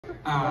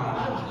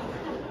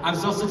I'm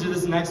supposed to do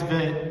this next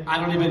bit. I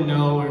don't even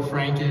know where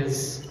Frank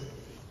is.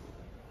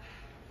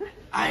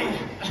 I'm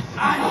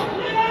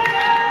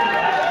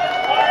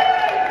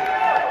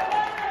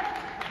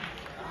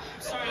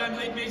sorry I'm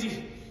late,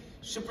 matey.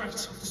 Shipwrecked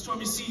off the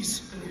stormy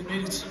seas, and we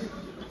made it.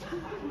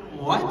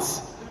 What?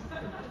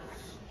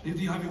 Near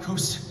the Ivory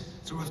Coast.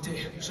 It's a rough day.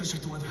 Should've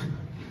checked the weather.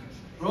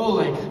 Bro,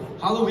 like,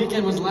 Hollow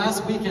Weekend was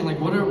last weekend. Like,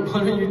 what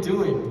are you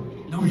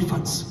doing? No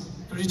refunds.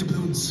 30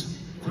 doubloons.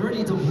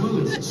 30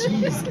 doubloons?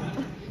 Jeez.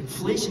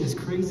 Inflation is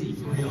crazy,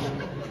 for real.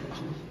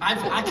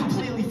 I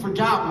completely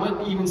forgot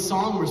what even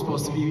song we're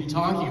supposed to be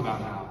talking about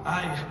now.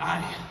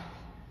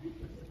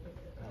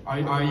 Are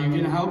you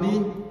gonna help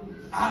me?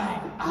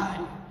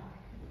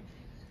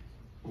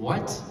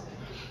 What?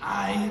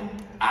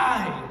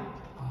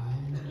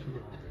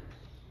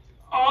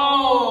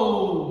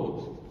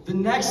 Oh! The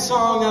next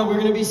song that we're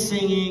gonna be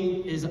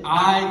singing is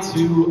Eye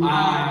to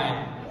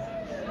Eye.